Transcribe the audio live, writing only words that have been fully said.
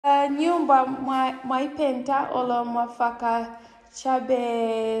nyumba mwaipenta olo mwafaka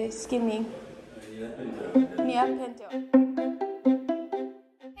chabe skimming.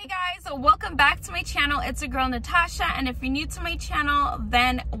 Hey guys, welcome back to my channel. It's your girl Natasha, and if you're new to my channel,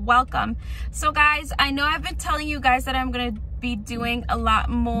 then welcome. So guys, I know I've been telling you guys that I'm gonna be doing a lot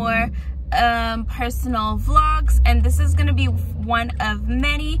more personal vlogs, and this is gonna be one of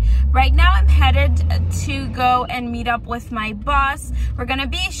many. Right now I'm headed to go and meet up with my boss. We're gonna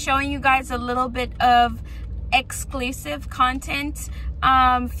be showing you guys a little bit of exclusive content,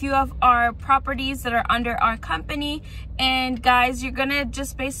 few of our properties that are under our company, and guys, you're gonna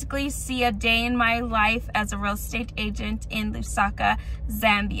just basically see a day in my life as a real estate agent in Lusaka,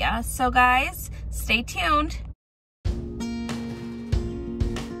 Zambia. So guys, stay tuned.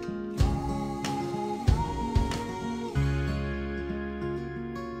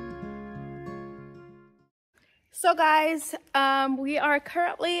 So guys, we are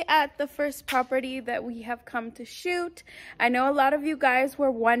currently at the first property that we have come to shoot. I know a lot of you guys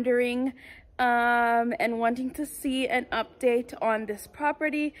were wondering and wanting to see an update on this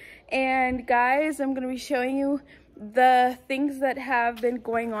property. And guys, I'm going to be showing you the things that have been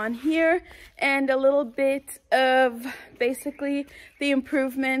going on here and a little bit of basically the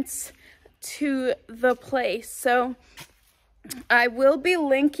improvements to the place. So I will be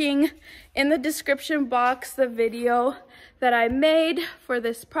linking in the description box the video that I made for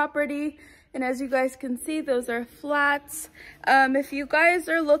this property, and as you guys can see, those are flats. If you guys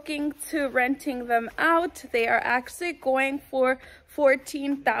are looking to renting them out, they are actually going for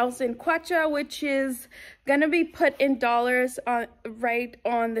 14,000 kwacha, which is gonna be put in dollars on right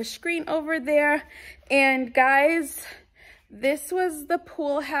on the screen over there. And guys, this was the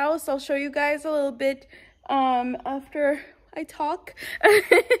pool house. I'll show you guys a little bit after I talk.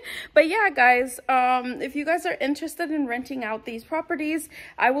 But yeah guys, if you guys are interested in renting out these properties,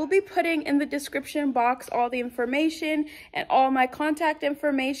 I will be putting in the description box all the information and all my contact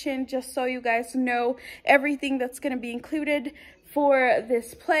information, just so you guys know everything that's going to be included for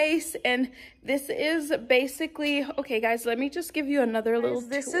this place. And this is basically, okay guys, let me just give you another little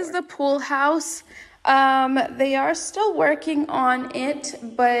This is the pool house. They are still working on it,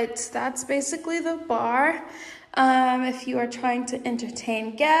 but that's basically the bar. If you are trying to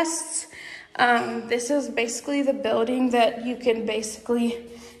entertain guests, this is basically the building that you can basically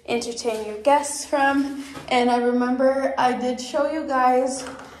entertain your guests from. And I remember I did show you guys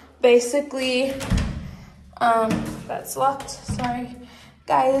basically, that's locked, sorry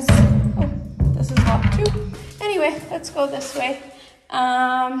guys. Oh, this is locked too. Anyway, let's go this way.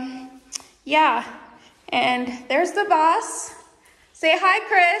 Yeah, and there's the boss. Say hi,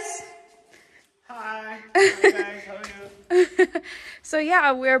 Chris. Hi. Hi guys, how are you? So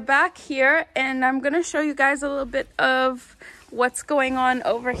yeah, we're back here, and I'm gonna show you guys a little bit of what's going on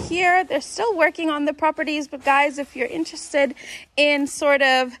over here. They're still working on the properties, but guys, if you're interested in sort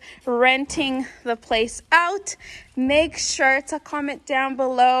of renting the place out, make sure to comment down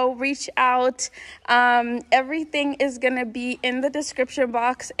below, reach out. Everything is gonna be in the description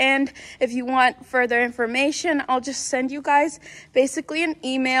box, and if you want further information, I'll just send you guys basically an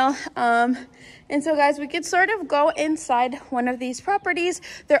email. And so guys, we could sort of go inside one of these properties.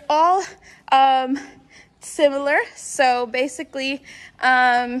 They're all similar, so basically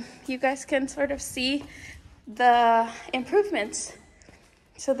you guys can sort of see the improvements.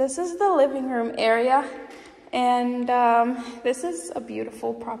 So this is the living room area, and this is a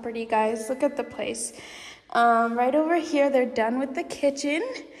beautiful property, guys. Look at the place. Right over here, they're done with the kitchen.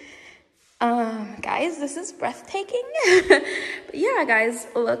 Guys, this is breathtaking. But yeah guys,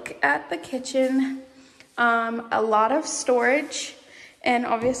 look at the kitchen. A lot of storage, and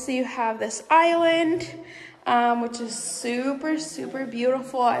obviously you have this island, which is super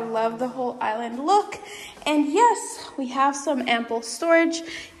beautiful. I love the whole island look. And yes, we have some ample storage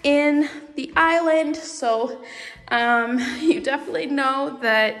in the island, so you definitely know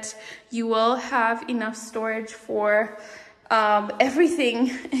that you will have enough storage for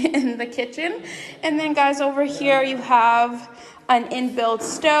everything in the kitchen. And then guys, over here you have an inbuilt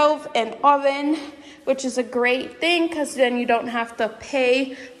stove and oven, which is a great thing because then you don't have to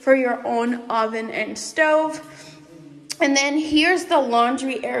pay for your own oven and stove. And then here's the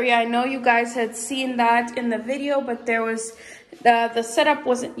laundry area. I know you guys had seen that in the video, but there was the setup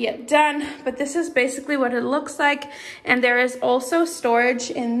wasn't yet done, but this is basically what it looks like. And there is also storage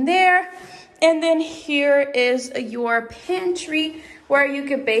in there. And then here is your pantry, where you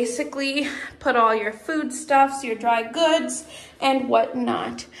could basically put all your foodstuffs, your dry goods, and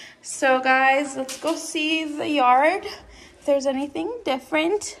whatnot. So guys, let's go see the yard, if there's anything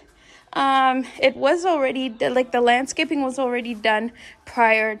different. It was already, like, the landscaping was already done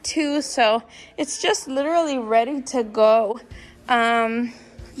prior to, so it's just literally ready to go.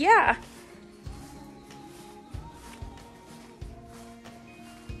 Yeah.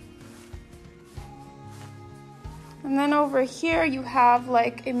 And then over here you have,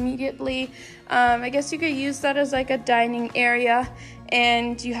 like, immediately, I guess you could use that as like a dining area,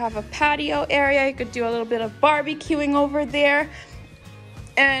 and you have a patio area. You could do a little bit of barbecuing over there.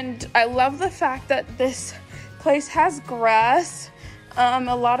 And I love the fact that this place has grass.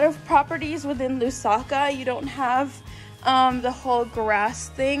 A lot of properties within Lusaka, you don't have the whole grass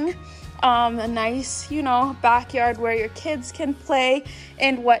thing. A nice, you know, backyard where your kids can play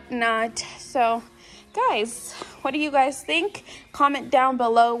and whatnot. So guys, what do you guys think? Comment down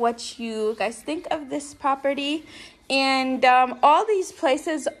below what you guys think of this property. And all these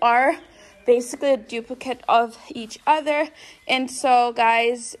places are basically a duplicate of each other, and so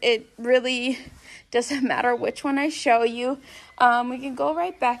guys, it really doesn't matter which one I show you. We can go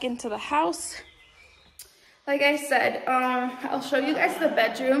right back into the house. Like I said, I'll show you guys the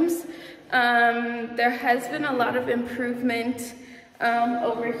bedrooms. There has been a lot of improvement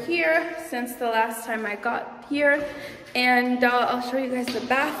over here since the last time I got here, and I'll show you guys the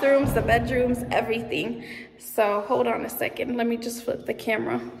bathrooms, the bedrooms, everything. So hold on a second, let me just flip the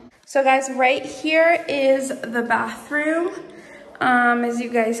camera. So guys, right here is the bathroom. As you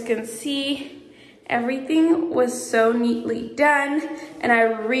guys can see, everything was so neatly done, and I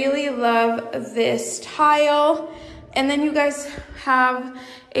really love this tile. And then you guys have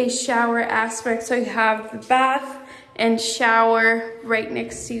a shower aspect, so you have the bath and shower right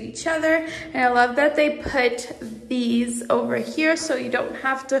next to each other. And I love that they put these over here, so you don't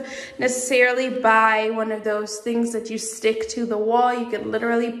have to necessarily buy one of those things that you stick to the wall. You could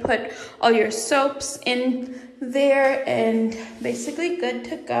literally put all your soaps in there and basically good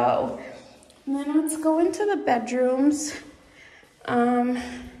to go. And then let's go into the bedrooms.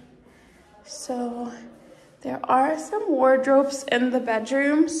 So there are some wardrobes in the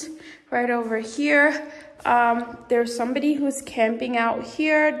bedrooms right over here. There's somebody who's camping out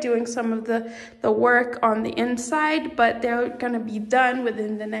here doing some of the work on the inside, but they're gonna be done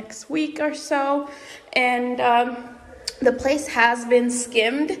within the next week or so. And the place has been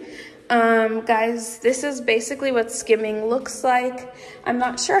skimmed. Guys, this is basically what skimming looks like. I'm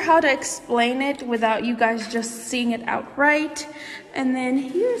not sure how to explain it without you guys just seeing it outright. And then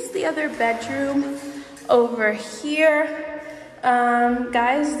here's the other bedroom over here.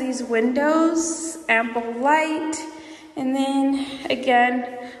 Guys, these windows, ample light. And then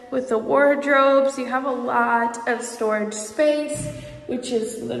again, with the wardrobes, you have a lot of storage space, which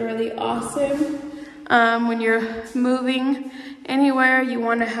is literally awesome. When you're moving anywhere, you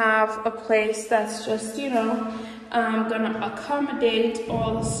want to have a place that's just, you know, gonna accommodate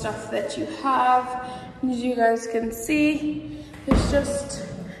all the stuff that you have. As you guys can see, there's just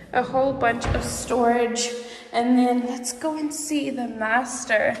a whole bunch of storage. And then let's go and see the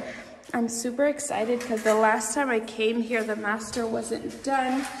master. I'm super excited because the last time I came here, the master wasn't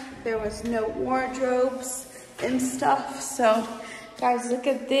done. There was no wardrobes and stuff. So guys, look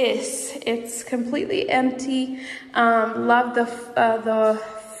at this. It's completely empty. Love the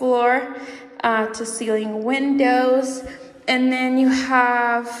floor to ceiling windows. And then you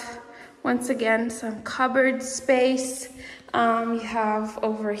have, once again, some cupboard space. You have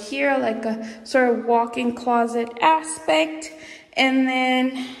over here like a sort of walk-in closet aspect, and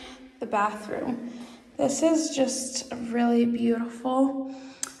then the bathroom. This is just really beautiful.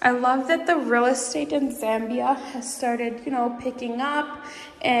 I love that the real estate in Zambia has started, you know, picking up,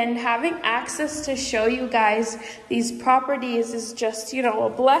 and having access to show you guys these properties is just, you know, a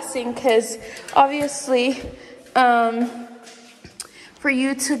blessing, because obviously for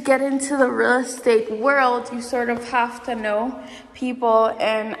you to get into the real estate world, you sort of have to know people,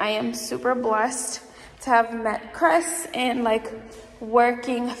 and I am super blessed to have met Chris, and like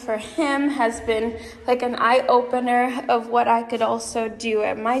working for him has been like an eye-opener of what I could also do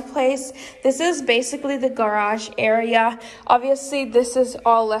at my place. This is basically the garage area. Obviously this is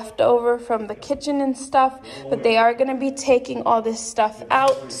all left over from the kitchen and stuff, but they are going to be taking all this stuff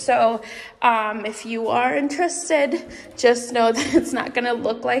out. So if you are interested, just know that it's not going to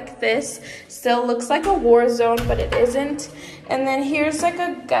look like this. Still looks like a war zone, but it isn't. And then here's like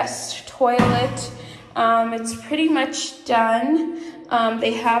a guest toilet. It's pretty much done.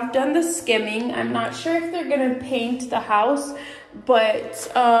 They have done the skimming. I'm not sure if they're gonna paint the house,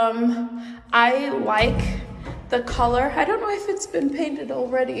 but I like the color. I don't know if it's been painted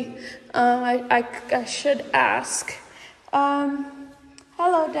already. I should ask.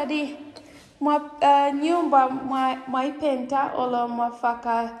 Hello, Daddy. Nyumba mwaipenta olo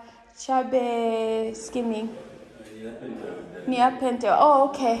mwafaka Chabe skimming. Nia Pinto. Oh,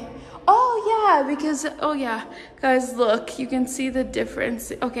 okay. Oh, yeah, because, oh, yeah. Guys, look, you can see the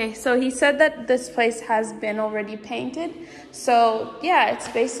difference. Okay, so he said that this place has been already painted. So, yeah, it's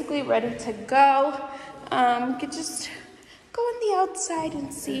basically ready to go. You could just go on the outside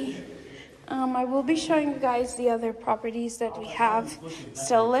and see. I will be showing you guys the other properties that we have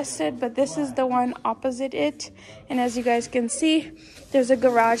still listed, but this is the one opposite it. And as you guys can see, there's a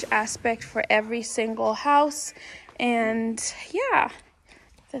garage aspect for every single house. And yeah,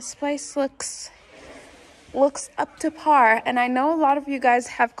 this place looks up to par. And I know a lot of you guys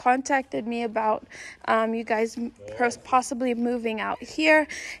have contacted me about you guys possibly moving out here.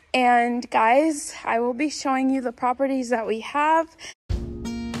 And guys, I will be showing you the properties that we have.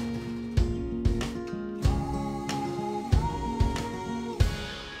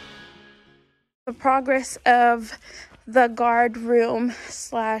 The progress of the guard room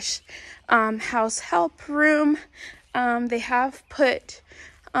slash house help room. They have put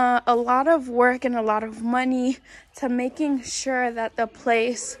a lot of work and a lot of money to making sure that the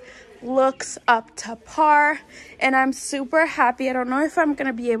place looks up to par, and I'm super happy. I don't know if I'm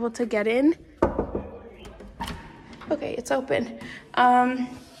gonna be able to get in. Okay, it's open.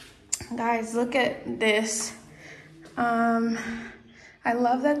 Guys, look at this. I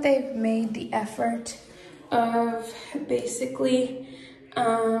love that they've made the effort of basically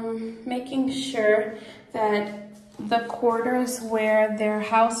making sure that the quarters where their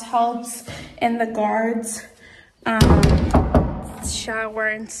house helps and the guards shower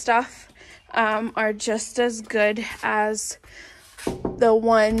and stuff are just as good as the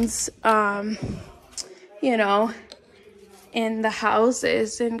ones you know, in the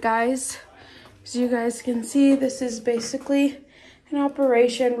houses. And guys, as you guys can see, this is basically an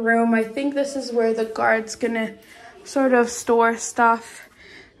operation room. I think this is where the guard's gonna sort of store stuff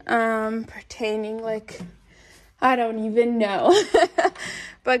pertaining, like, I don't even know.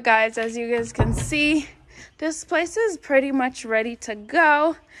 But guys, as you guys can see, this place is pretty much ready to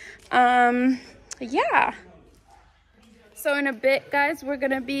go. Yeah. So in a bit, guys, we're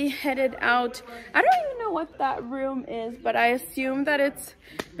gonna be headed out. I don't even know what that room is, but I assume that it's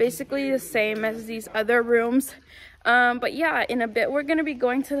basically the same as these other rooms. But yeah, in a bit, we're gonna be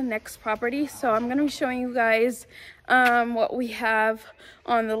going to the next property. So I'm gonna be showing you guys what we have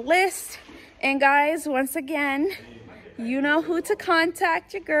on the list. And guys, once again, you know who to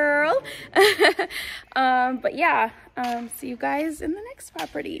contact, your girl. But yeah, see you guys in the next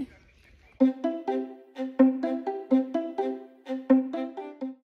property.